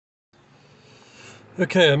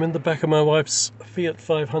Okay, I'm in the back of my wife's Fiat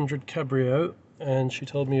 500 Cabrio, and she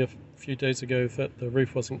told me a few days ago that the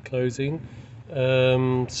roof wasn't closing.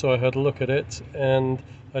 So I had a look at it, and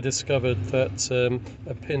I discovered that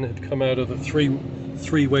a pin had come out of the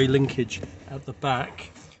three-way linkage at the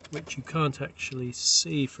back, which you can't actually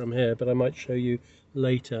see from here, but I might show you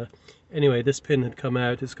later. Anyway, this pin had come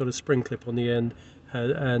out. It's got a spring clip on the end,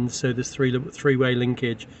 and so this three-way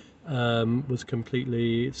linkage was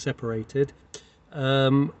completely separated.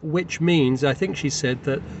 Which means I think she said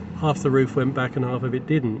that half the roof went back and half of it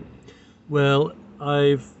didn't. Well,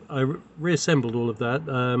 I reassembled all of that.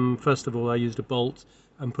 First of all, I used a bolt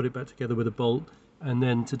and put it back together with a bolt. And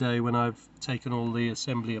then today, when I've taken all the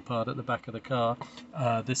assembly apart at the back of the car,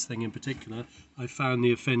 this thing in particular, I found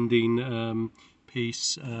the offending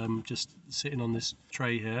piece just sitting on this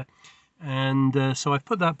tray here. And so I've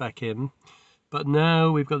put that back in. But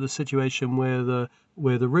now we've got the situation where the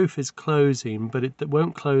roof is closing, but it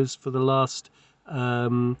won't close for the last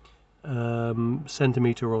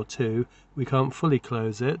centimetre or two. We can't fully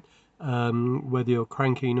close it, whether you're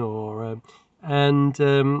cranking or and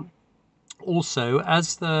also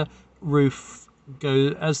as the roof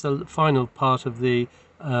goes, as the final part of the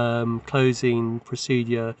closing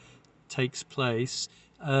procedure takes place,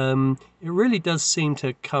 it really does seem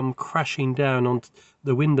to come crashing down on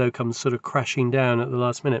the window, comes sort of crashing down at the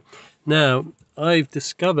last minute. Now, I've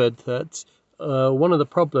discovered that one of the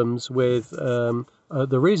problems with the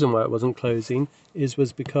reason why it wasn't closing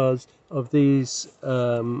was because of these.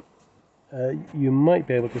 You might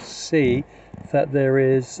be able to see that there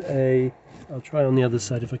is a. I'll try on the other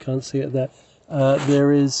side if I can't see it there.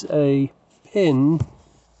 There is a pin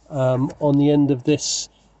on the end of this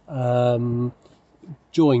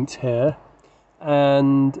joint here,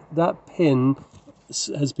 and that pin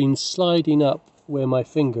has been sliding up where my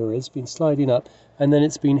finger is, been sliding up, and then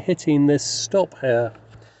it's been hitting this stop here,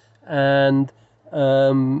 and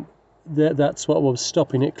that's what was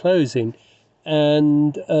stopping it closing.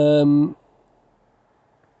 And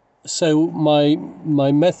so my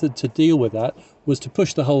method to deal with that was to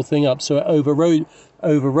push the whole thing up so it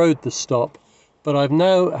overrode the stop. But I've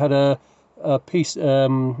now had a piece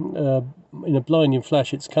in a blinding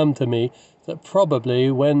flash. It's come to me that probably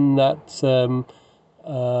when that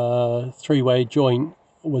three-way joint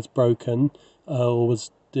was broken or was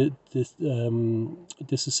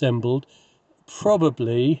disassembled,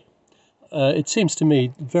 probably it seems to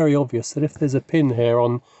me very obvious that if there's a pin here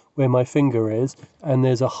on where my finger is and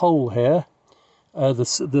there's a hole here,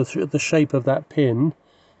 the shape of that pin,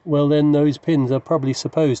 well then those pins are probably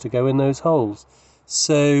supposed to go in those holes.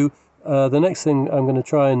 So the next thing I'm going to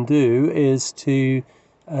try and do is to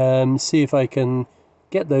see if I can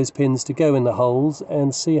get those pins to go in the holes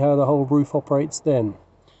and see how the whole roof operates then.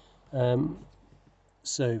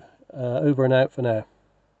 So over and out for now.